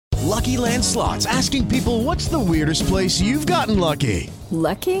Lucky Land Slots, asking people, what's the weirdest place you've gotten lucky?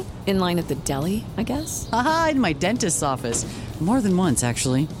 Lucky? In line at the deli, I guess? Aha, in my dentist's office. More than once,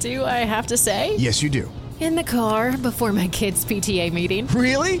 actually. Do I have to say? Yes, you do. In the car before my kids' PTA meeting.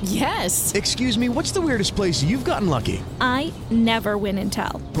 Really? Yes. Excuse me, what's the weirdest place you've gotten lucky? I never win and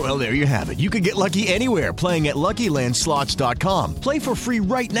tell. Well, there you have it. You can get lucky anywhere, playing at LuckyLandSlots.com. Play for free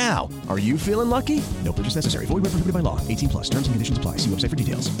right now. Are you feeling lucky? No purchase necessary. Void where prohibited by law. 18 plus. Terms and conditions apply. See website for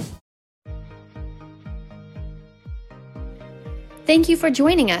details. Thank you for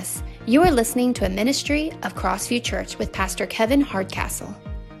joining us. You are listening to a ministry of Crossview Church with Pastor Kevin Hardcastle.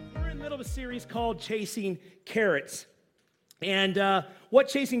 A series called Chasing Carrots. And what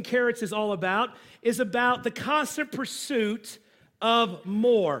Chasing Carrots is all about is about the constant pursuit of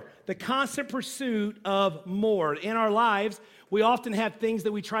more. The constant pursuit of more. In our lives, we often have things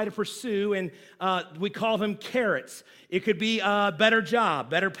that we try to pursue, and we call them carrots. It could be a better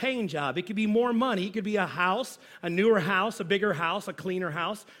job, better paying job. It could be more money. It could be a house, a newer house, a bigger house, a cleaner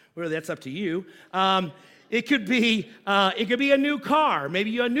house. Well, that's up to you. It could be a new car,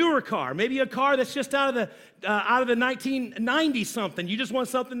 maybe a newer car, maybe a car that's just out of the 1990s something. You just want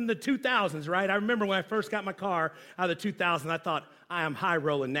something in the 2000s, right? I remember when I first got my car out of the 2000s, I thought, I am high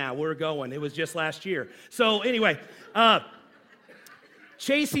rolling now. We're going. It was just last year. So anyway,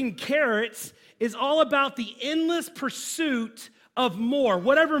 Chasing Carrots is all about the endless pursuit of more.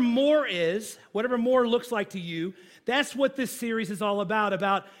 Whatever more is, whatever more looks like to you, that's what this series is all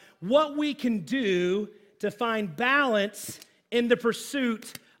about what we can do to find balance in the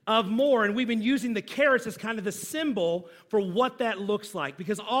pursuit of more. And we've been using the carrots as kind of the symbol for what that looks like,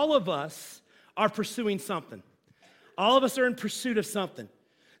 because all of us are pursuing something. All of us are in pursuit of something.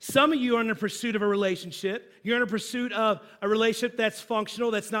 Some of you are in a pursuit of a relationship. You're in a pursuit of a relationship that's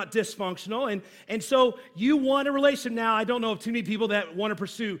functional, that's not dysfunctional. And so you want a relationship. Now, I don't know of too many people that want to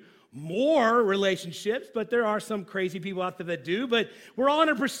pursue more relationships, but there are some crazy people out there that do. But we're all in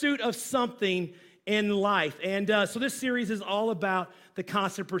a pursuit of something in life. And so this series is all about the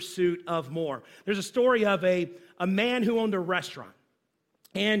constant pursuit of more. There's a story of a man who owned a restaurant.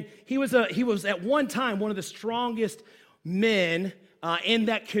 And he was at one time one of the strongest men in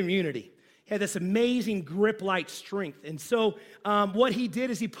that community. He had this amazing grip-like strength. And so what he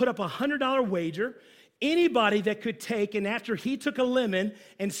did is he put up a $100 wager. Anybody that could take, and after he took a lemon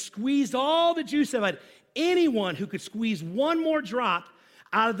and squeezed all the juice out of it, anyone who could squeeze one more drop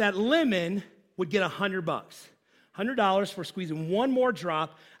out of that lemon would get $100. $100 for squeezing one more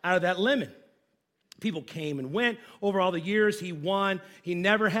drop out of that lemon. People came and went. Over all the years, he won. He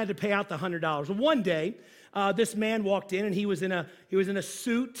never had to pay out the $100. Well, one day, this man walked in, and he was in a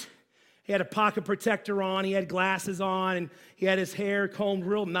suit. He had a pocket protector on. He had glasses on, and he had his hair combed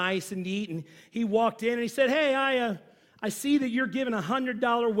real nice and neat. And he walked in, and he said, "Hey, I see that you're giving a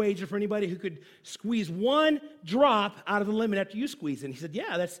 $100 wager for anybody who could squeeze one drop out of the lemon after you squeeze it." And he said,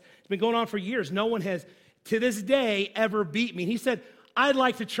 "Yeah, it's been going on for years. No one has, to this day, ever beat me." And he said, "I'd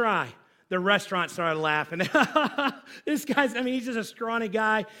like to try." The restaurant started laughing. This guy's, he's just a scrawny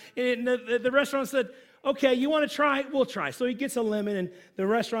guy. And the restaurant said, "Okay, you want to try? We'll try." So he gets a lemon, and the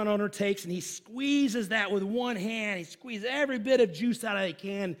restaurant owner takes, and he squeezes that with one hand. He squeezes every bit of juice out of he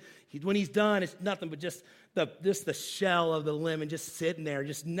can. When he's done, it's nothing but just the shell of the lemon just sitting there,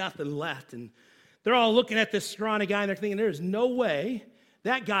 just nothing left. And they're all looking at this scrawny guy, and they're thinking, there's no way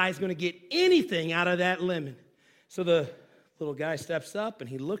that guy's going to get anything out of that lemon. So the little guy steps up, and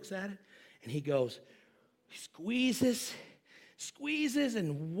he looks at it, and he goes, he squeezes,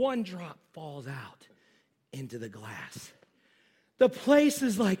 and one drop falls out into the glass. The place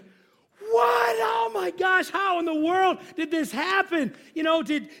is like, what? Oh my gosh, how in the world did this happen?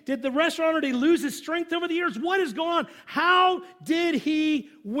 Did the restaurant owner lose his strength over the years? What is going on? How did he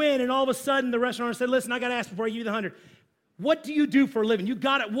win? And all of a sudden, the restaurant owner said, "Listen, I got to ask before I give you the 100. What do you do for a living? You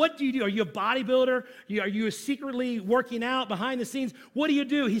got it. What do you do? Are you a bodybuilder? Are you secretly working out behind the scenes? What do you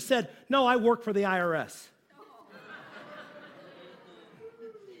do?" He said, "No, I work for the IRS."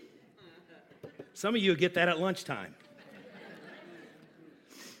 Some of you get that at lunchtime.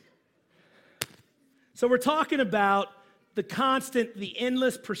 So we're talking about the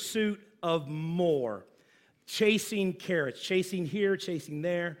endless pursuit of more. Chasing carrots, chasing here, chasing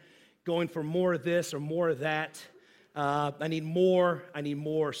there, going for more of this or more of that. I need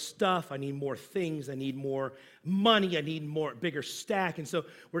more stuff, I need more things, I need more money, I need bigger stack. And so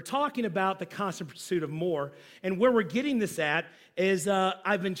we're talking about the constant pursuit of more. And where we're getting this at is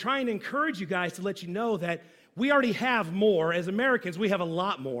I've been trying to encourage you guys to let you know that we already have more. As Americans, we have a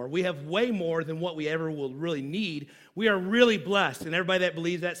lot more. We have way more than what we ever will really need. We are really blessed. And everybody that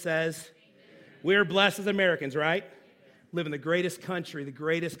believes that says, we're blessed as Americans, right? live in the greatest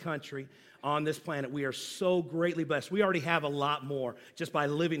country on this planet. We are so greatly blessed. We already have a lot more just by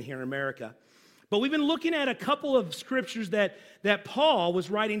living here in America. But we've been looking at a couple of scriptures that Paul was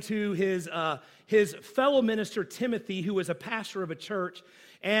writing to his fellow minister, Timothy, who was a pastor of a church.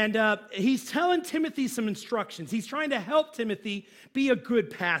 And he's telling Timothy some instructions. He's trying to help Timothy be a good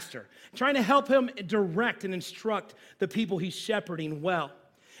pastor, trying to help him direct and instruct the people he's shepherding well.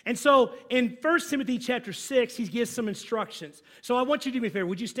 And so in 1 Timothy chapter 6, he gives some instructions. So I want you to do me a favor.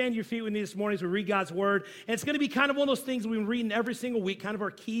 Would you stand to your feet with me this morning as we read God's word? And it's going to be kind of one of those things we've been reading every single week, kind of our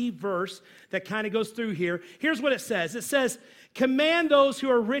key verse that kind of goes through here. Here's what it says. It says, command those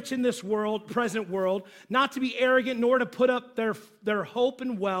who are rich in this world, present world, not to be arrogant, nor to put up their hope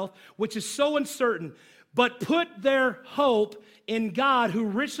in wealth, which is so uncertain, but put their hope in God, who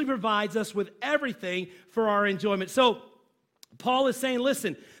richly provides us with everything for our enjoyment. So Paul is saying,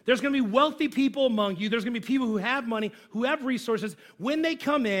 listen, there's going to be wealthy people among you. There's going to be people who have money, who have resources. When they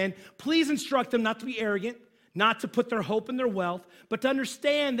come in, please instruct them not to be arrogant, not to put their hope in their wealth, but to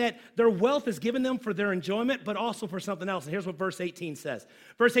understand that their wealth is given them for their enjoyment, but also for something else. And here's what verse 18 says.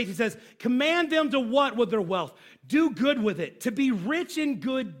 Verse 18 says, command them to what with their wealth? Do good with it, to be rich in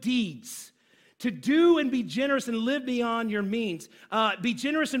good deeds, to do and be generous and live beyond your means. Be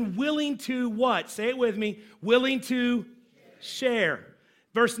generous and willing to what? Say it with me. Willing to share.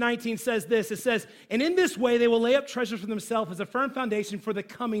 Verse 19 says this, it says, and in this way they will lay up treasures for themselves as a firm foundation for the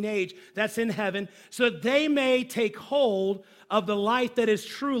coming age that's in heaven, so that they may take hold of the life that is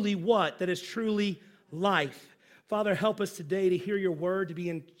truly what? That is truly life. Father, help us today to hear your word, to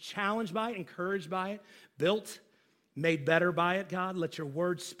be challenged by it, encouraged by it, built, made better by it, God. Let your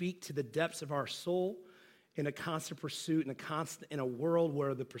word speak to the depths of our soul in a constant pursuit, in a world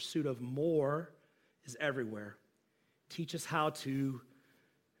where the pursuit of more is everywhere. Teach us how to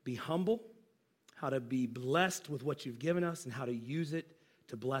be humble, how to be blessed with what you've given us, and how to use it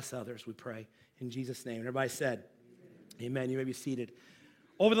to bless others, we pray. In Jesus' name. Everybody said, amen. You may be seated.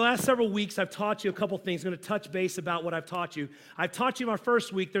 Over the last several weeks, I've taught you a couple things. I'm going to touch base about what I've taught you. I've taught you in our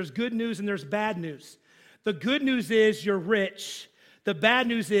first week, there's good news and there's bad news. The good news is you're rich. The bad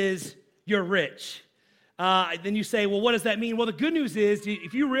news is you're rich. Then you say, well, what does that mean? Well, the good news is,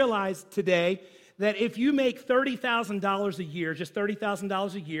 if you realize today that if you make $30,000 a year, just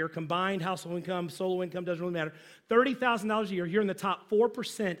 $30,000 a year, combined household income, solo income, doesn't really matter, $30,000 a year, you're in the top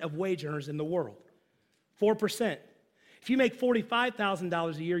 4% of wage earners in the world. 4%. If you make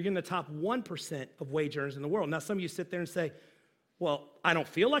 $45,000 a year, you're in the top 1% of wage earners in the world. Now, some of you sit there and say, well, I don't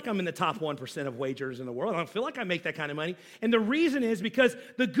feel like I'm in the top 1% of wage earners in the world. I don't feel like I make that kind of money. And the reason is because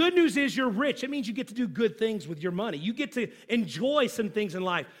the good news is you're rich. It means you get to do good things with your money. You get to enjoy some things in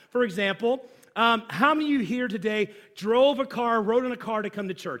life. For example, how many of you here today rode in a car to come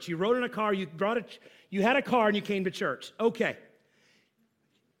to church? You rode in a car, you had a car and you came to church. Okay.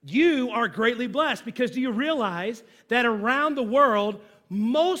 You are greatly blessed because do you realize that around the world,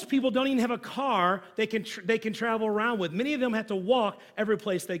 most people don't even have a car they can travel around with. Many of them have to walk every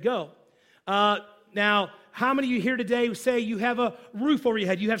place they go. Now, how many of you here today who say you have a roof over your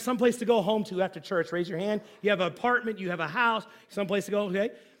head, you have someplace to go home to after church? Raise your hand. You have an apartment, you have a house, someplace to go,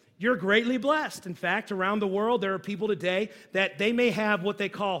 okay? You're greatly blessed. In fact, around the world, there are people today that they may have what they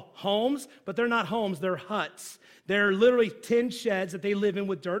call homes, but they're not homes, they're huts. They're literally tin sheds that they live in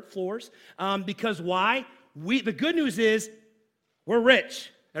with dirt floors. Because why? The good news is we're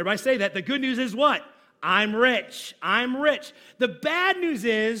rich. Everybody say that. The good news is what? I'm rich. I'm rich. The bad news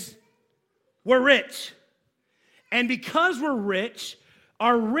is we're rich. And because we're rich,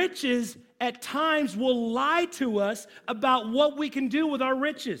 our riches at times will lie to us about what we can do with our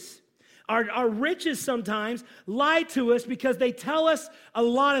riches. Our riches sometimes lie to us because they tell us a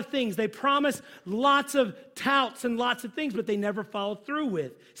lot of things. They promise lots of touts and lots of things, but they never follow through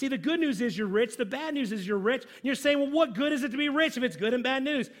with. See, the good news is you're rich. The bad news is you're rich. And you're saying, well, what good is it to be rich if it's good and bad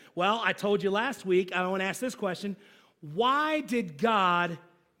news? Well, I told you last week, I want to ask this question. Why did God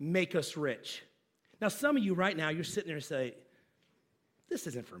make us rich? Now, some of you right now, you're sitting there and say, this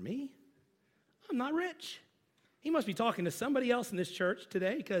isn't for me. I'm not rich. He must be talking to somebody else in this church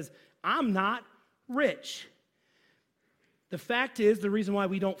today because I'm not rich. The fact is, the reason why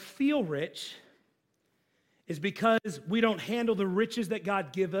we don't feel rich is because we don't handle the riches that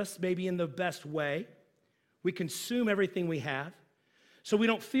God gives us maybe in the best way. We consume everything we have. So we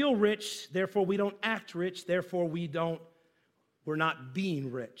don't feel rich, therefore we don't act rich, therefore we're not being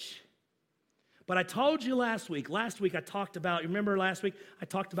rich. But I told you last week I talked about, remember last week, I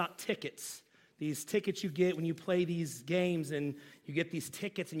talked about tickets. These tickets you get when you play these games and you get these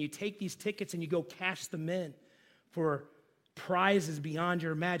tickets and you take these tickets and you go cash them in for prizes beyond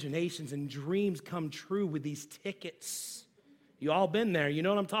your imaginations and dreams come true with these tickets. You all been there. You know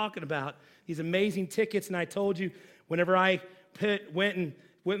what I'm talking about. These amazing tickets. And I told you, whenever I went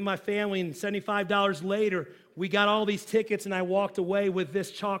with my family, and $75 later, we got all these tickets, and I walked away with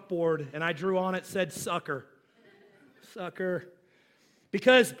this chalkboard, and I drew on it, said, sucker. Sucker.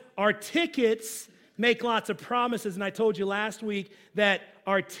 Because our tickets make lots of promises, and I told you last week that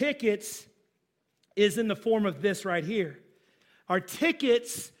our tickets is in the form of this right here. Our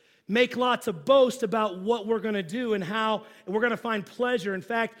tickets make lots of boasts about what we're going to do and how we're going to find pleasure. In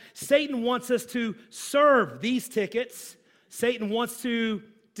fact, Satan wants us to serve these tickets. Satan wants to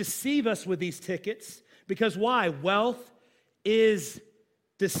deceive us with these tickets. Because why? Wealth is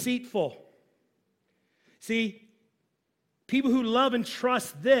deceitful. See, people who love and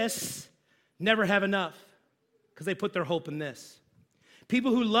trust this never have enough because they put their hope in this.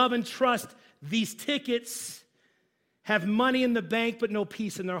 People who love and trust these tickets have money in the bank but no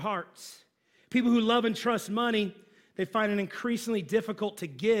peace in their hearts. People who love and trust money, they find it increasingly difficult to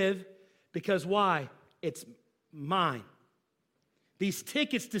give because why? It's mine. These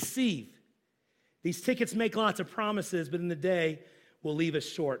tickets deceive. These tickets make lots of promises, but in the day will leave us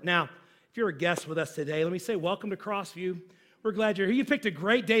short. Now, if you're a guest with us today, let me say welcome to Crossview. We're glad you're here. You picked a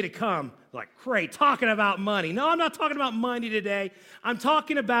great day to come. Like, great, talking about money. No, I'm not talking about money today. I'm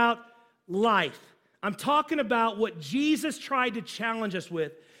talking about life. I'm talking about what Jesus tried to challenge us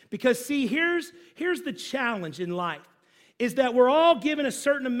with. Because, see, here's the challenge in life, is that we're all given a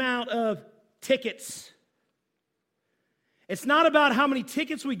certain amount of tickets. It's not about how many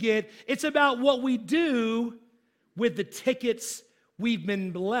tickets we get. It's about what we do with the tickets we've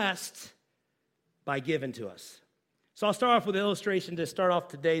been blessed by given to us. So I'll start off with an illustration to start off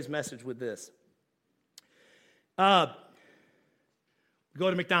today's message with this. Go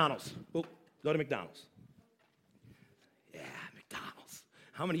to McDonald's. Go to McDonald's. Yeah, McDonald's.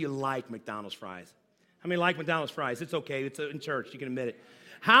 How many of you like McDonald's fries? How many like McDonald's fries? It's okay. It's in church. You can admit it.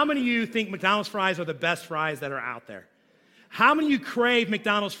 How many of you think McDonald's fries are the best fries that are out there? How many of you crave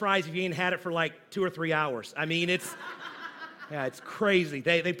McDonald's fries if you ain't had it for like 2 or 3 hours? I mean, it's crazy.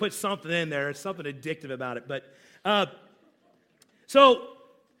 They put something in there. It's something addictive about it. But so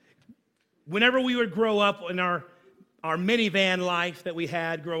whenever we would grow up in our minivan life that we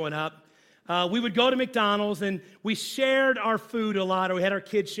had growing up, we would go to McDonald's and we shared our food a lot, or we had our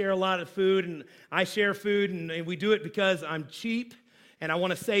kids share a lot of food, and I share food, and we do it because I'm cheap and I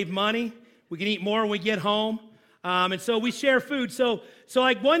want to save money. We can eat more when we get home. And so we share food. So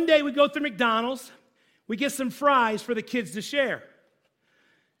like one day we go through McDonald's, we get some fries for the kids to share.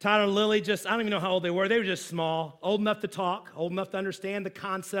 Tyler and Lily I don't even know how old they were. They were just small, old enough to talk, old enough to understand the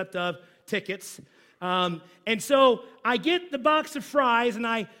concept of tickets. And so I get the box of fries and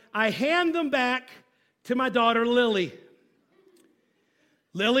I hand them back to my daughter, Lily.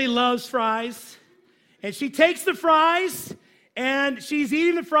 Lily loves fries. And she takes the fries and she's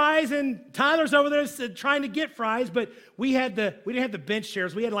eating the fries, and Tyler's over there trying to get fries, but we didn't have the bench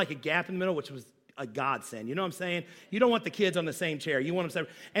chairs. We had like a gap in the middle, which was a godsend. You know what I'm saying? You don't want the kids on the same chair. You want them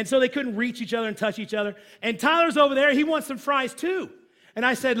separate. And so they couldn't reach each other and touch each other. And Tyler's over there. He wants some fries too. And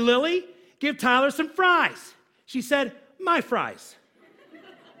I said, Lily, give Tyler some fries. She said, my fries.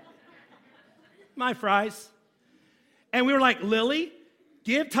 My fries. And we were like, Lily,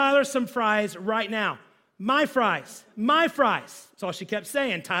 give Tyler some fries right now. My fries, my fries. That's all she kept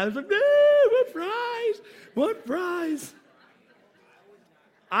saying. Tyler's like, what fries? What fries?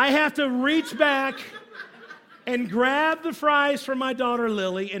 I have to reach back and grab the fries from my daughter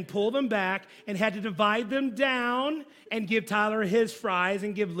Lily and pull them back, and had to divide them down and give Tyler his fries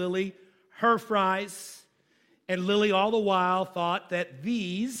and give Lily her fries. And Lily all the while thought that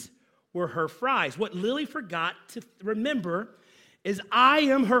these were her fries. What Lily forgot to remember is I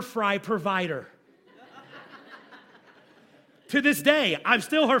am her fry provider. To this day, I'm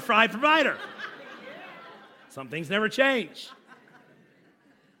still her fry provider. Some things never change.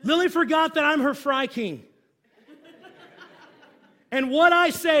 Lily forgot that I'm her fry king. And what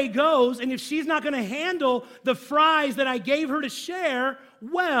I say goes, and if she's not going to handle the fries that I gave her to share,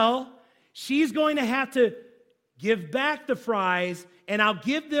 well, she's going to have to give back the fries, and I'll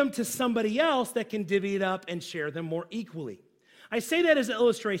give them to somebody else that can divvy it up and share them more equally. I say that as an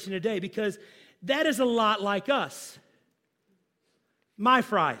illustration today because that is a lot like us. My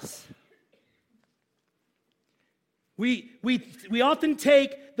fries. We often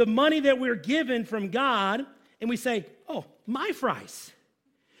take the money that we're given from God and we say, oh, my fries.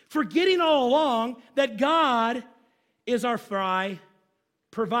 Forgetting all along that God is our fry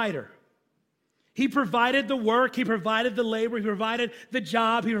provider. He provided the work, He provided the labor, He provided the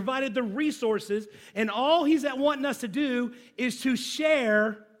job, He provided the resources, and all He's wanting us to do is to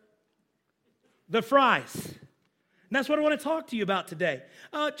share the fries. And that's what I want to talk to you about today.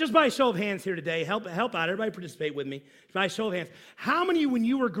 Just by a show of hands here today, help out. Everybody participate with me. By a show of hands. How many of you, when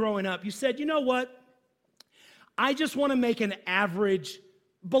you were growing up, you said, you know what? I just want to make an average,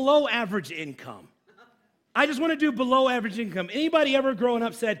 below average income. I just want to do below average income. Anybody ever growing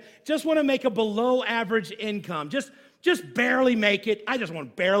up said, just want to make a below average income? Just barely make it. I just want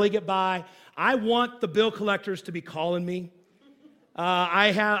to barely get by. I want the bill collectors to be calling me.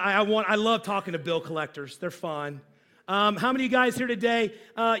 I love talking to bill collectors. They're fun. How many of you guys here today,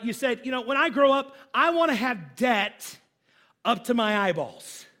 you said, you know, when I grow up, I want to have debt up to my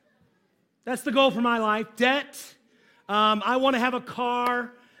eyeballs. That's the goal for my life, debt. I want to have a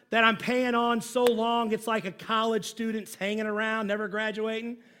car that I'm paying on so long, it's like a college student's hanging around, never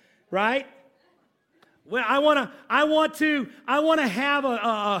graduating, right? Well, I want to have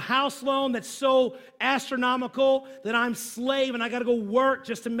a house loan that's so astronomical that I'm slave and I got to go work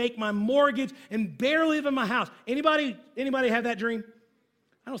just to make my mortgage and barely live in my house. Anybody have that dream?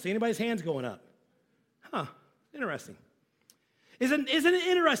 I don't see anybody's hands going up. Huh, interesting. Isn't it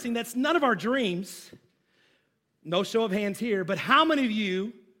interesting that's none of our dreams, no show of hands here, but how many of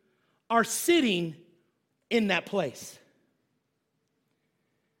you are sitting in that place?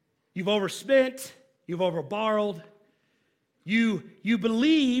 You've overspent. You've overborrowed. You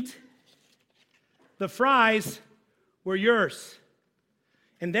believed the fries were yours.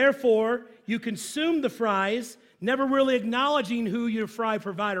 And therefore, you consumed the fries, never really acknowledging who your fry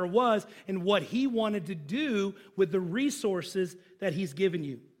provider was and what he wanted to do with the resources that he's given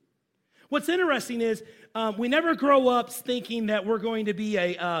you. What's interesting is we never grow up thinking that we're going to be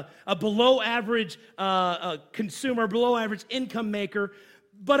a below average consumer, below average income maker.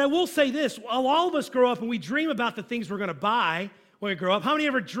 But I will say this, all of us grow up and we dream about the things we're going to buy when we grow up. How many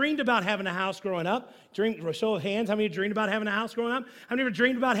ever dreamed about having a house growing up? Show of hands, how many dreamed about having a house growing up? How many ever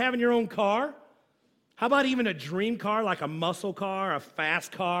dreamed about having your own car? How about even a dream car, like a muscle car, a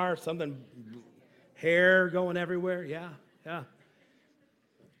fast car, something, hair going everywhere? Yeah.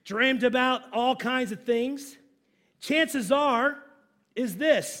 Dreamed about all kinds of things. Chances are, is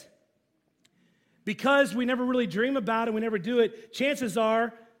this. Because we never really dream about it, we never do it, chances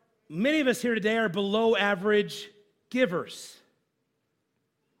are many of us here today are below average givers,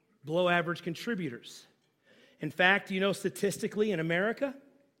 below average contributors. In fact, you know, statistically in America,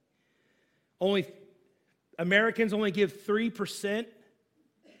 Americans only give 3%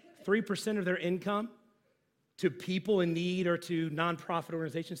 of their income to people in need or to nonprofit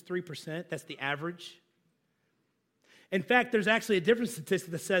organizations, 3%. That's the average. In fact, there's actually a different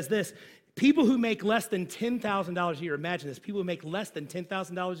statistic that says this. People who make less than $10,000 a year, imagine this, people who make less than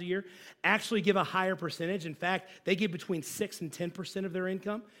 $10,000 a year actually give a higher percentage. In fact, they give between 6 and 10% of their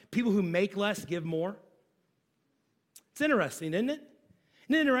income. People who make less give more. It's interesting, isn't it?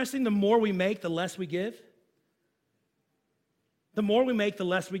 Isn't it interesting? The more we make, the less we give. The more we make, the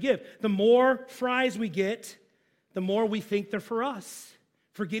less we give. The more fries we get, the more we think they're for us,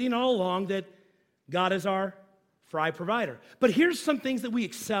 forgetting all along that God is our fry provider. But here's some things that we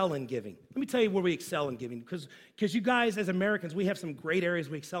excel in giving. Let me tell you where we excel in giving, because you guys as Americans, we have some great areas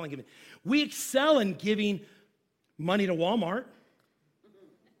we excel in giving. We excel in giving money to Walmart.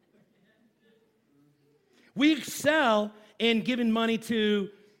 We excel in giving money to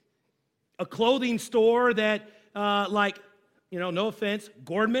a clothing store that, no offense,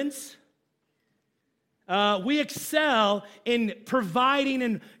 Gordman's. We excel in providing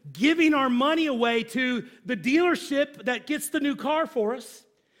and giving our money away to the dealership that gets the new car for us.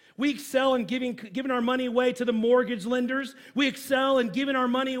 We excel in giving our money away to the mortgage lenders. We excel in giving our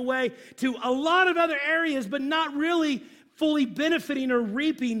money away to a lot of other areas, but not really fully benefiting or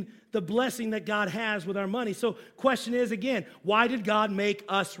reaping the blessing that God has with our money. So question is, again, why did God make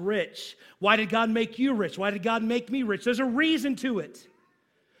us rich? Why did God make you rich? Why did God make me rich? There's a reason to it.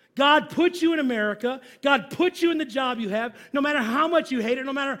 God put you in America. God put you in the job you have. No matter how much you hate it,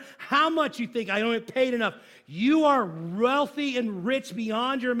 no matter how much you think, I don't get paid enough, you are wealthy and rich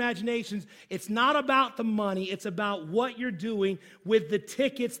beyond your imaginations. It's not about the money. It's about what you're doing with the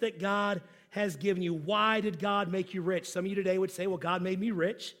tickets that God has given you. Why did God make you rich? Some of you today would say, well, God made me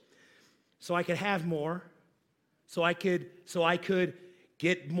rich so I could have more, so I could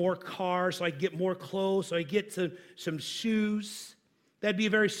get more cars, so I could get more clothes, so I could get some shoes. That'd be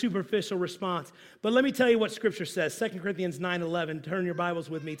a very superficial response. But let me tell you what Scripture says. 2 Corinthians 9:11. Turn your Bibles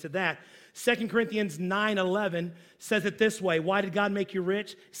with me to that. 2 Corinthians 9:11 says it this way. Why did God make you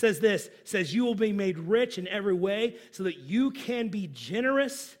rich? It says this. It says, you will be made rich in every way so that you can be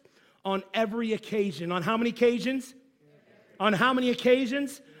generous on every occasion. On how many occasions? On how many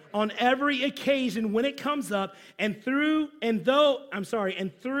occasions? On every occasion when it comes up, and through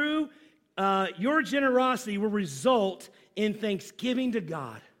your generosity will result in thanksgiving to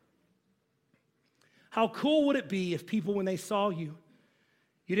God. How cool would it be if people, when they saw you,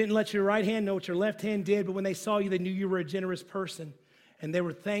 you didn't let your right hand know what your left hand did, but when they saw you, they knew you were a generous person, and they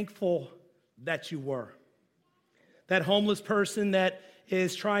were thankful that you were. That homeless person that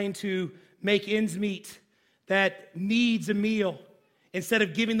is trying to make ends meet, that needs a meal, instead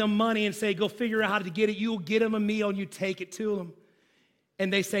of giving them money and say, go figure out how to get it, you'll get them a meal and you take it to them.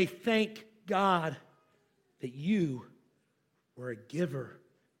 And they say, thank God that you were a giver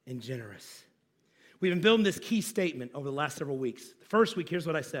and generous. We've been building this key statement over the last several weeks. The first week, here's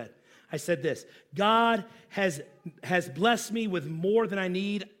what I said. I said this: God has blessed me with more than I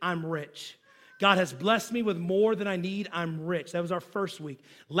need, I'm rich. God has blessed me with more than I need, I'm rich. That was our first week.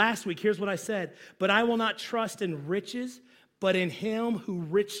 Last week, here's what I said: but I will not trust in riches, but in him who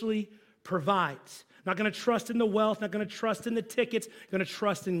richly provides. Not going to trust in the wealth, not going to trust in the tickets, going to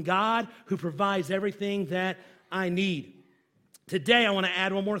trust in God who provides everything that I need. Today, I want to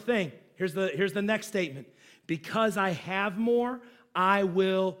add one more thing. Here's the next statement. Because I have more, I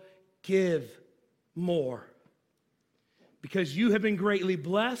will give more. Because you have been greatly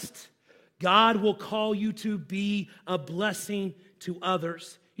blessed, God will call you to be a blessing to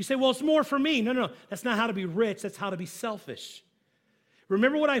others. You say, well, it's more for me. No. That's not how to be rich. That's how to be selfish.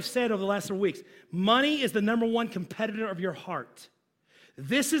 Remember what I've said over the last several weeks. Money is the number one competitor of your heart.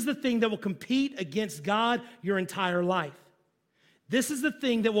 This is the thing that will compete against God your entire life. This is the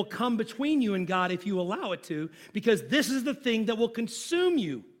thing that will come between you and God if you allow it to, because this is the thing that will consume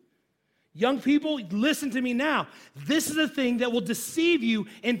you. Young people, listen to me now. This is the thing that will deceive you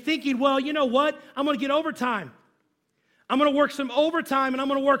in thinking, well, you know what? I'm going to get overtime. I'm going to work some overtime, and I'm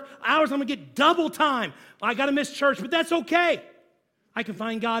going to work hours. I'm going to get double time. I got to miss church, but that's okay. I can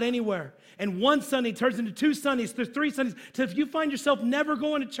find God anywhere. And one Sunday turns into 2 Sundays, there's 3 Sundays. So if you find yourself never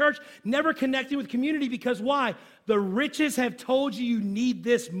going to church, never connecting with community, because why? The riches have told you need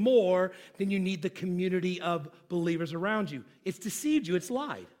this more than you need the community of believers around you. It's deceived you. It's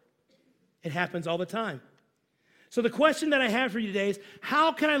lied. It happens all the time. So the question that I have for you today is,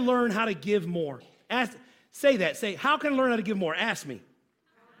 how can I learn how to give more? Say that. Say, how can I learn how to give more? Ask me.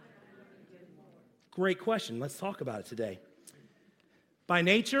 Great question. Let's talk about it today. By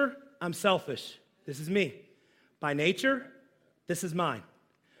nature, I'm selfish. This is me. By nature, this is mine.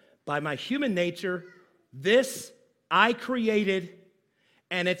 By my human nature, this I created,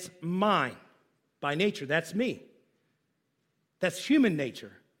 and it's mine. By nature, that's me. That's human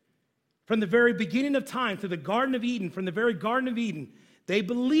nature. From the very beginning of time, through the Garden of Eden, from the very Garden of Eden, they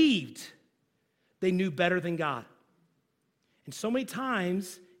believed they knew better than God. And so many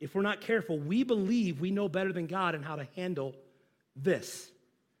times, if we're not careful, we believe we know better than God and how to handle this,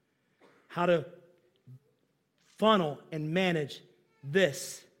 how to funnel and manage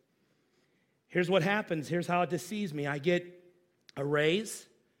this. Here's what happens. Here's how it deceives me. I get a raise.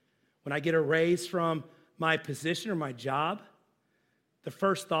 When I get a raise from my position or my job, the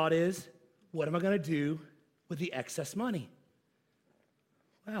first thought is, what am I going to do with the excess money?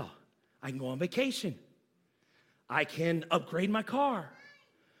 Well, I can go on vacation. I can upgrade my car.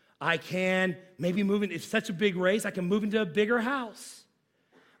 I can maybe move in. It's such a big raise, I can move into a bigger house.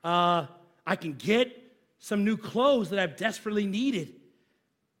 I can get some new clothes that I've desperately needed.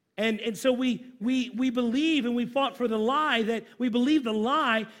 And so we believe, and we fought for the lie that we believe the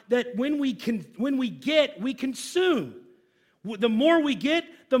lie that when we get, we consume. The more we get,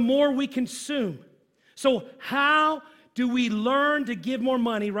 the more we consume. So how do we learn to give more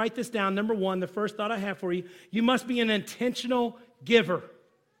money? Write this down. Number one, the first thought I have for you, you must be an intentional giver.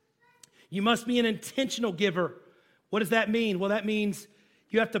 You must be an intentional giver. What does that mean? Well, that means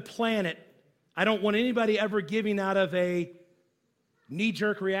you have to plan it. I don't want anybody ever giving out of a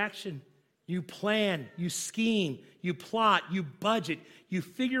knee-jerk reaction. You plan, you scheme, you plot, you budget, you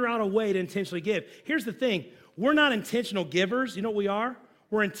figure out a way to intentionally give. Here's the thing. We're not intentional givers. You know what we are?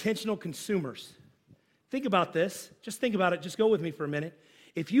 We're intentional consumers. Think about this. Just think about it. Just go with me for a minute.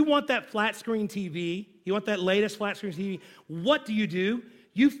 If you want that flat screen TV, you want that latest flat screen TV, what do?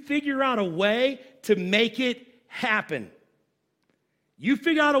 You figure out a way to make it happen. You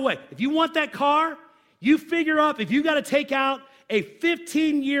figure out a way. If you want that car, you figure out if you got to take out a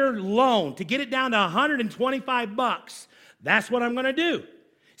 15-year loan to get it down to $125, that's what I'm going to do.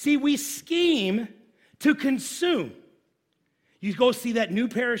 See, we scheme to consume. You go see that new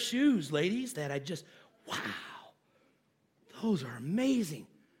pair of shoes, ladies, that wow, those are amazing.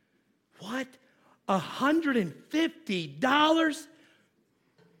 What? $150?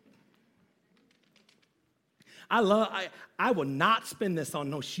 I will not spend this on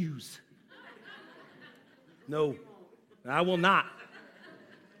no shoes. No, I will not.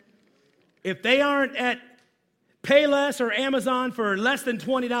 If they aren't at Payless or Amazon for less than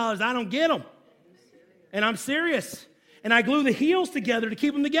 $20, I don't get them. And I'm serious. And I glue the heels together to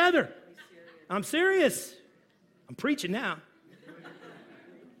keep them together. I'm serious. I'm preaching now.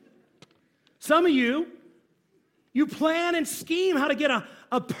 Some of you plan and scheme how to get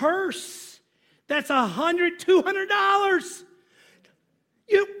a purse that's $100, $200.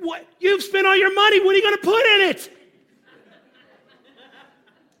 You've spent all your money. What are you going to put in it?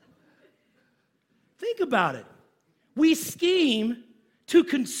 Think about it. We scheme to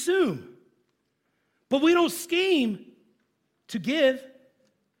consume, but we don't scheme to give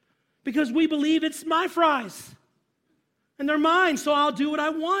because we believe it's my fries and they're mine, so I'll do what I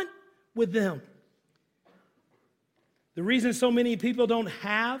want with them. The reason so many people don't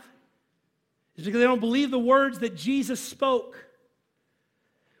have is because they don't believe the words that Jesus spoke.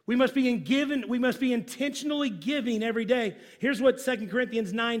 We must be intentionally giving every day. Here's what 2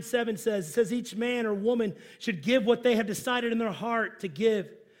 Corinthians 9:7 says. It says, each man or woman should give what they have decided in their heart to give,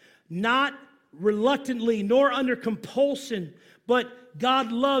 not reluctantly nor under compulsion, but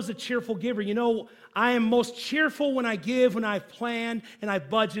God loves a cheerful giver. You know, I am most cheerful when I give, when I've planned and I've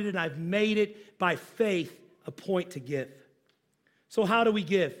budgeted and I've made it by faith a point to give. So how do we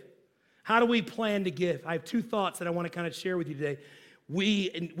give? How do we plan to give? I have two thoughts that I want to kind of share with you today.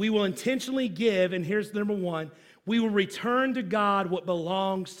 We will intentionally give, and here's number one. We will return to God what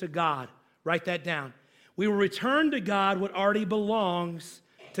belongs to God. Write that down. We will return to God what already belongs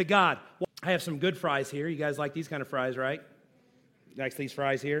to God. I have some good fries here. You guys like these kind of fries, right? You like these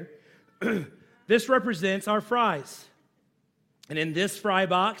fries here? This represents our fries. And in this fry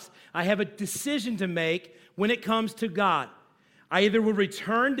box, I have a decision to make when it comes to God. I either will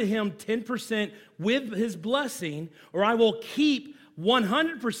return to Him 10% with His blessing, or I will keep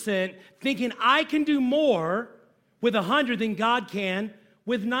 100% thinking I can do more with 100 than God can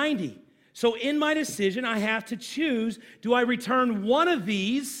with 90. So in my decision, I have to choose, do I return one of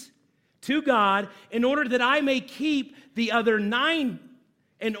these to God in order that I may keep the other 9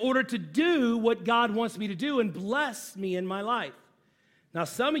 in order to do what God wants me to do and bless me in my life? Now,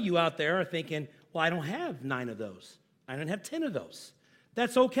 some of you out there are thinking, well, I don't have 9 of those. I don't have 10 of those.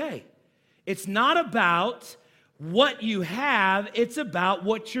 That's okay. It's not about what you have, it's about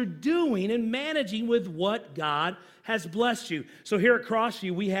what you're doing and managing with what God has blessed you. So here at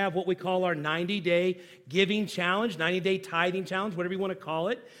Crossview, we have what we call our 90-day giving challenge, 90-day tithing challenge, whatever you want to call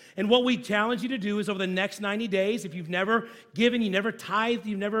it. And what we challenge you to do is over the next 90 days, if you've never given, you never tithed,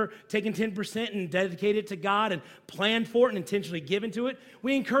 you've never taken 10% and dedicated it to God and planned for it and intentionally given to it,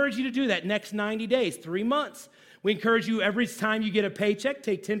 we encourage you to do that next 90 days, 3 months. We encourage you every time you get a paycheck,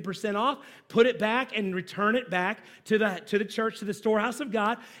 take 10% off, put it back, and return it back to the church, to the storehouse of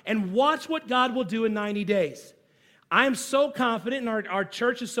God, and watch what God will do in 90 days. I am so confident, and our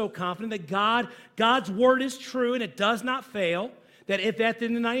church is so confident that God's word is true and it does not fail, that if at the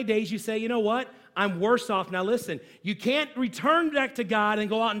end of 90 days you say, you know what, I'm worse off. Now listen, you can't return back to God and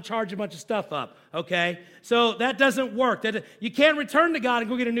go out and charge a bunch of stuff up, okay? So that doesn't work. You can't return to God and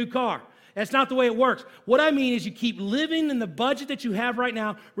go get a new car. That's not the way it works. What I mean is you keep living in the budget that you have right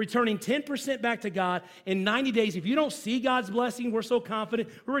now, returning 10% back to God in 90 days. If you don't see God's blessing, we're so confident,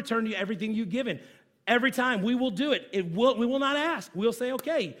 we'll return you everything you've given. Every time we will do it. We will not ask. We'll say,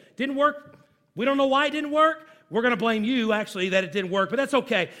 okay, didn't work. We don't know why it didn't work. We're going to blame you, actually, that it didn't work, but that's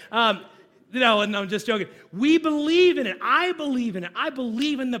okay. And I'm just joking. We believe in it. I believe in it. I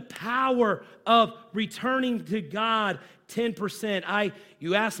believe in the power of returning to God 10%.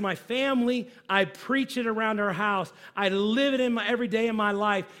 You ask my family, I preach it around our house. I live it every day in my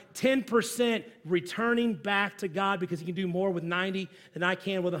life. 10% returning back to God because He can do more with 90 than I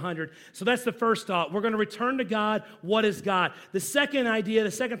can with 100. So that's the first thought. We're going to return to God. What is God? The second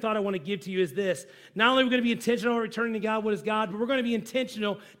thought I want to give to you is this. Not only are we going to be intentional about returning to God, what is God, but we're going to be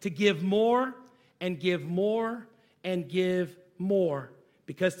intentional to give more and give more and give more.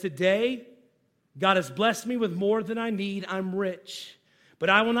 Because today, God has blessed me with more than I need. I'm rich. But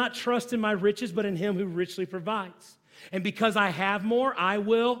I will not trust in my riches, but in Him who richly provides. And because I have more, I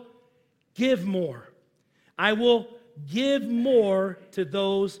will give more. I will give more to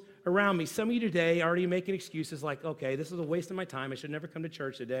those around me. Some of you today are already making excuses like, okay, this is a waste of my time. I should never come to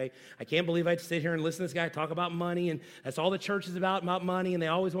church today. I can't believe I had to sit here and listen to this guy talk about money, and that's all the church is about money, and they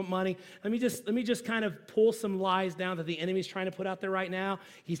always want money. Let me just kind of pull some lies down that the enemy's trying to put out there right now.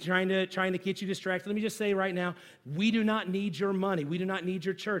 He's trying to get you distracted. Let me just say right now, we do not need your money. We do not need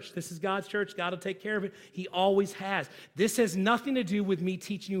your church. This is God's church. God will take care of it. He always has. This has nothing to do with me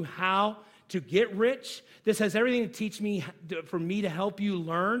teaching you how to get rich. This has everything to teach me, for me to help you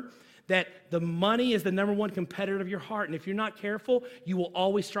learn that the money is the number one competitor of your heart. And if you're not careful, you will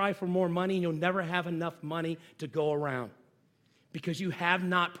always strive for more money and you'll never have enough money to go around because you have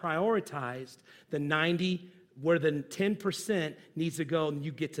not prioritized the 90, where the 10% needs to go and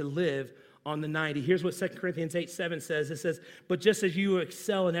you get to live on the 90. Here's what 2 Corinthians 8:7 says. It says, but just as you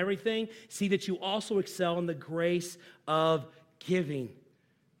excel in everything, see that you also excel in the grace of giving.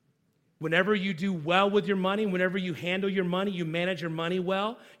 Whenever you do well with your money, whenever you handle your money, you manage your money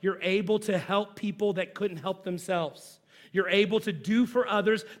well, you're able to help people that couldn't help themselves. You're able to do for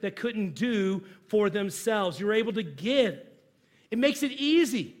others that couldn't do for themselves. You're able to give. It makes it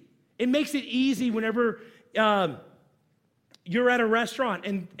easy. It makes it easy whenever you're at a restaurant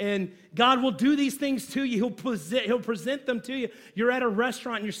and God will do these things to you. He'll present them to you. You're at a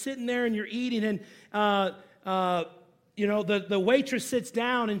restaurant and you're sitting there and you're eating and the waitress sits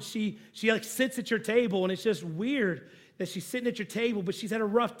down and she like sits at your table, and it's just weird that she's sitting at your table, but she's had a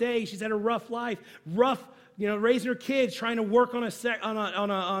rough day, she's had a rough life, raising her kids, trying to work on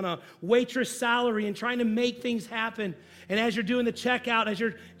a waitress salary and trying to make things happen. And as you're doing the checkout, as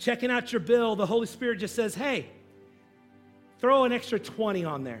you're checking out your bill, the Holy Spirit just says, hey, throw an extra 20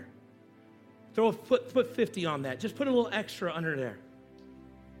 on there. Throw a foot 50 on that. Just put a little extra under there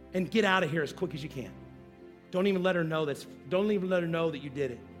and get out of here as quick as you can. Don't even let her know that you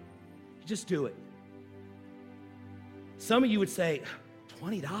did it. You just do it. Some of you would say,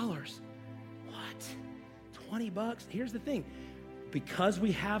 $20? What? $20? Here's the thing. Because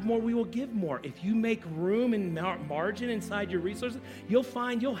we have more, we will give more. If you make room and margin inside your resources, you'll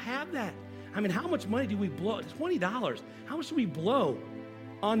find you'll have that. I mean, how much money do we blow? $20. How much do we blow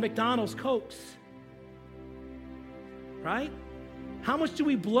on McDonald's Cokes? Right? How much do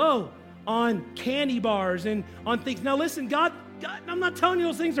we blow on candy bars and on things? Now listen, God, I'm not telling you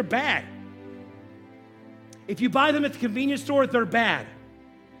those things are bad. If you buy them at the convenience store, they're bad.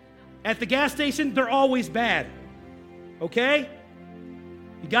 At the gas station, they're always bad. Okay?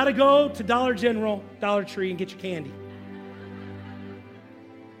 You got to go to Dollar General, Dollar Tree, and get your candy.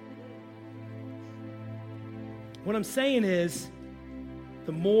 What I'm saying is,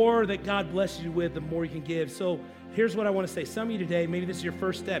 the more that God blesses you with, the more you can give. So here's what I want to say. Some of you today, maybe this is your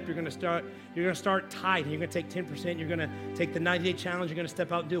first step. You're going to start tithing. You're going to take 10%. You're going to take the 90-day challenge. You're going to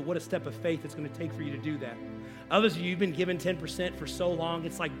step out and do it. What a step of faith it's going to take for you to do that. Others of you, you've been given 10% for so long,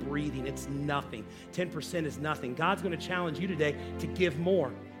 it's like breathing. It's nothing. 10% is nothing. God's going to challenge you today to give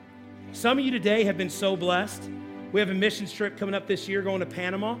more. Some of you today have been so blessed. We have a missions trip coming up this year going to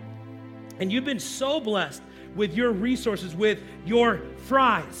Panama. And you've been so blessed with your resources, with your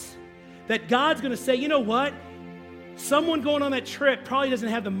fries, that God's going to say, you know what? Someone going on that trip probably doesn't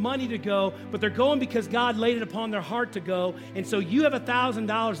have the money to go, but they're going because God laid it upon their heart to go. And so you have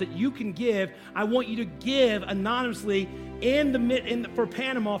 $1,000 that you can give. I want you to give anonymously for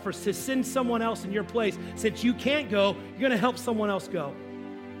Panama to send someone else in your place. Since you can't go, you're going to help someone else go.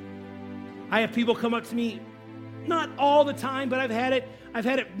 I have people come up to me, not all the time, but I've had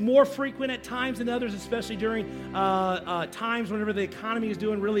it more frequent at times than others, especially during times whenever the economy is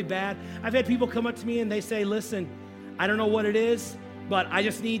doing really bad. I've had people come up to me and they say, listen, I don't know what it is, but I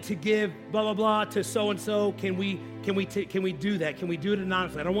just need to give blah, blah, blah to so-and-so. Can we do that? Can we do it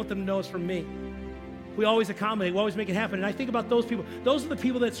anonymously? I don't want them to know it's from me. We always accommodate. We always make it happen. And I think about those people. Those are the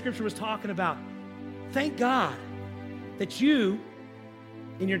people that Scripture was talking about. Thank God that you,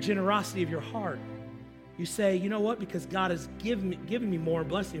 in your generosity of your heart, you say, you know what? Because God has given me more,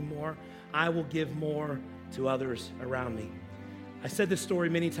 blessed me more, I will give more to others around me. I said this story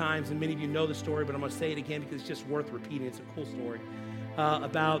many times, and many of you know the story, but I'm going to say it again because it's just worth repeating. It's a cool story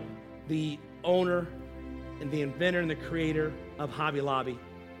about the owner and the inventor and the creator of Hobby Lobby.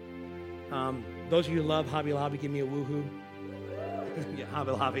 Those of you who love Hobby Lobby, give me a woohoo. Yeah,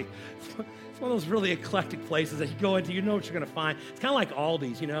 Hobby Lobby. It's one of those really eclectic places that you go into, you know what you're going to find. It's kind of like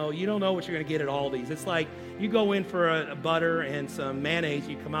Aldi's, you know. You don't know what you're going to get at Aldi's. It's like you go in for a butter and some mayonnaise,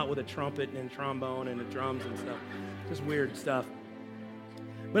 you come out with a trumpet and trombone and the drums and stuff. Just weird stuff.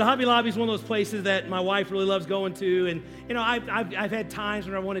 But Hobby Lobby is one of those places that my wife really loves going to. And, you know, I've had times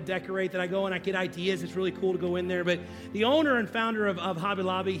when I want to decorate that I go and I get ideas. It's really cool to go in there. But the owner and founder of Hobby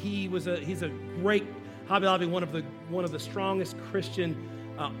Lobby, he's a great Hobby Lobby, one of the strongest Christian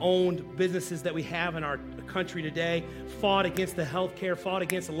owned businesses that we have in our country today, fought against the healthcare, fought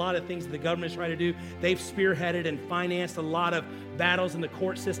against a lot of things that the government's trying to do. They've spearheaded and financed a lot of battles in the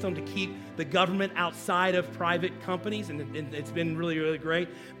court system to keep the government outside of private companies, and it's been really, really great.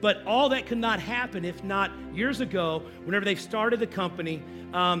 But all that could not happen if not years ago, whenever they started the company,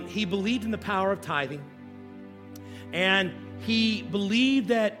 he believed in the power of tithing, and he believed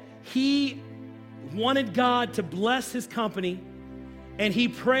that he wanted God to bless his company And he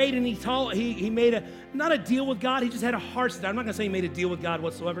prayed and he made not a deal with God, he just had a heart desire. I'm not gonna say he made a deal with God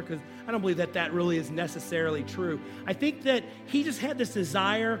whatsoever, because I don't believe that really is necessarily true. I think that he just had this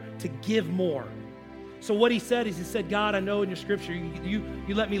desire to give more. So what he said is, he said, God, I know in your scripture, you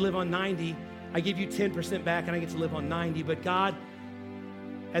let me live on 90. I give you 10% back and I get to live on 90. But God,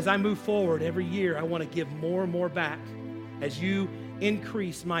 as I move forward every year, I want to give more and more back. As you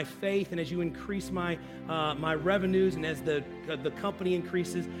increase my faith and as you increase my revenues, and as the company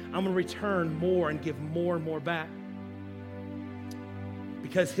increases, I'm going to return more and give more and more back.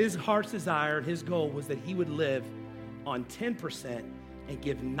 Because his heart's desire and his goal was that he would live on 10% and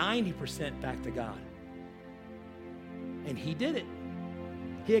give 90% back to God. And he did it.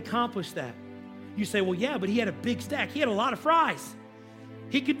 He accomplished that. You say, well, yeah, but he had a big stack. He had a lot of fries.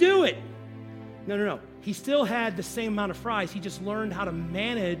 He could do it. No. He still had the same amount of fries. He just learned how to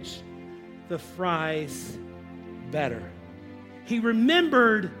manage the fries better. He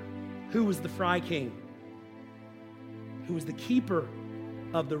remembered who was the fry king, who was the keeper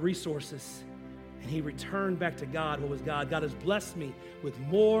of the resources. And he returned back to God. What was God? God has blessed me with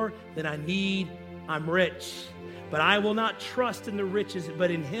more than I need. I'm rich. But I will not trust in the riches,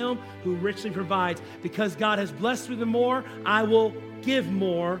 but in him who richly provides. Because God has blessed me with more, I will give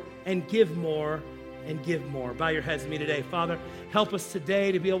more and give more and give more. Bow your heads with me today. Father, help us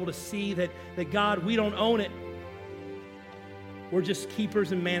today to be able to see that God, we don't own it. We're just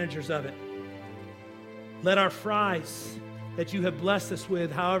keepers and managers of it. Let our fries that you have blessed us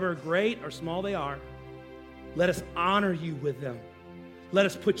with, however great or small they are, let us honor you with them. Let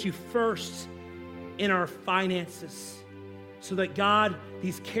us put you first in our finances, so that God,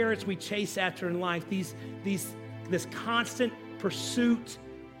 these carrots we chase after in life, this constant pursuit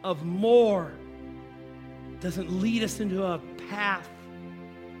of more doesn't lead us into a path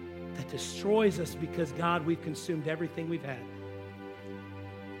that destroys us, because God, we've consumed everything we've had.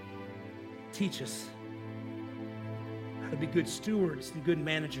 Teach us how to be good stewards and good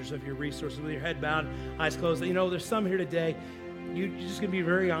managers of your resources, with your head bowed, eyes closed. You know, there's some here today, you're just going to be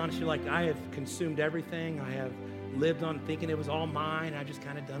very honest. You're like, I have consumed everything. I have lived on thinking it was all mine. I've just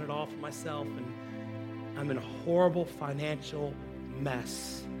kind of done it all for myself. And I'm in a horrible financial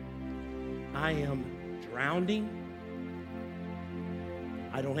mess. I am drowning.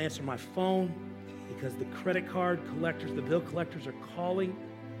 I don't answer my phone because the credit card collectors, the bill collectors are calling.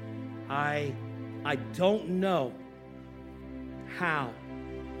 I don't know how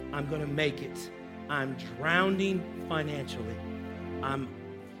I'm going to make it. I'm drowning financially. I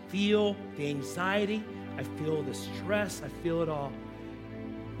feel the anxiety. I feel the stress. I feel it all.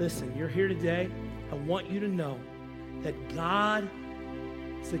 Listen, you're here today. I want you to know that God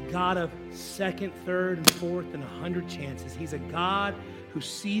is a God of second, third, and fourth, and 100 chances. He's a God who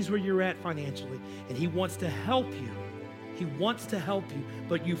sees where you're at financially, and he wants to help you. He wants to help you,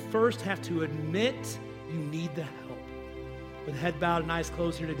 but you first have to admit you need the help. With head bowed and eyes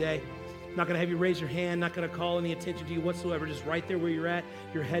closed here today, I'm not going to have you raise your hand, not going to call any attention to you whatsoever. Just right there where you're at,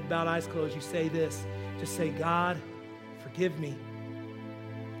 your head bowed, eyes closed, you say this. Just say, God, forgive me.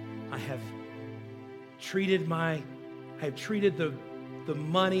 I have treated the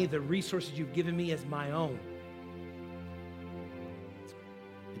money, the resources you've given me as my own.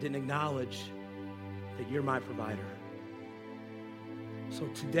 I didn't acknowledge that you're my provider. So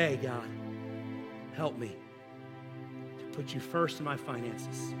today, God, help me to put you first in my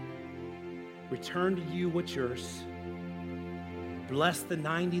finances. Return to you what's yours. Bless the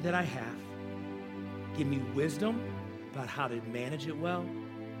 90 that I have. Give me wisdom about how to manage it well.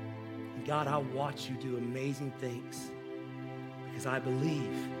 And God, I'll watch you do amazing things, because I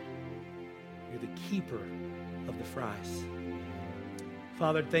believe you're the keeper of the fries.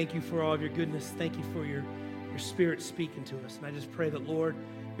 Father, thank you for all of your goodness. Thank you for your Spirit speaking to us. And I just pray that, Lord,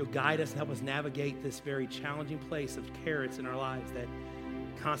 you'll guide us and help us navigate this very challenging place of carrots in our lives that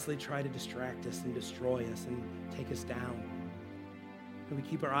constantly try to distract us and destroy us and take us down. And we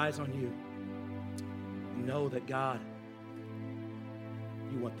keep our eyes on you. And know that, God,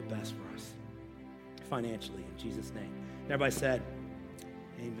 you want the best for us financially, in Jesus' name. And everybody said,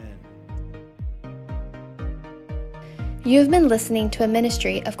 amen. You have been listening to a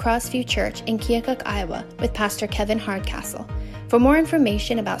ministry of Crossview Church in Keokuk, Iowa, with Pastor Kevin Hardcastle. For more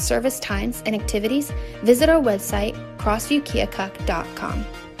information about service times and activities, visit our website, crossviewkeokuk.com.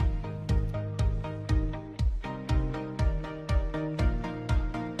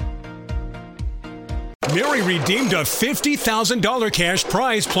 Mary redeemed a $50,000 cash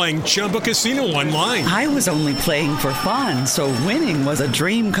prize playing Chumba Casino online. I was only playing for fun, so winning was a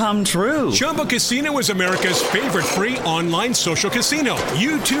dream come true. Chumba Casino is America's favorite free online social casino.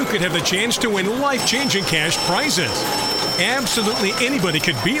 You too could have the chance to win life-changing cash prizes. Absolutely anybody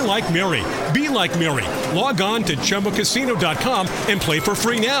could be like Mary. Be like Mary. Log on to ChumboCasino.com and play for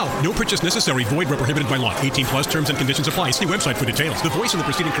free now. No purchase necessary. Void where prohibited by law. 18 plus terms and conditions apply. See website for details. The voice in the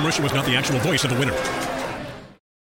preceding commercial was not the actual voice of the winner.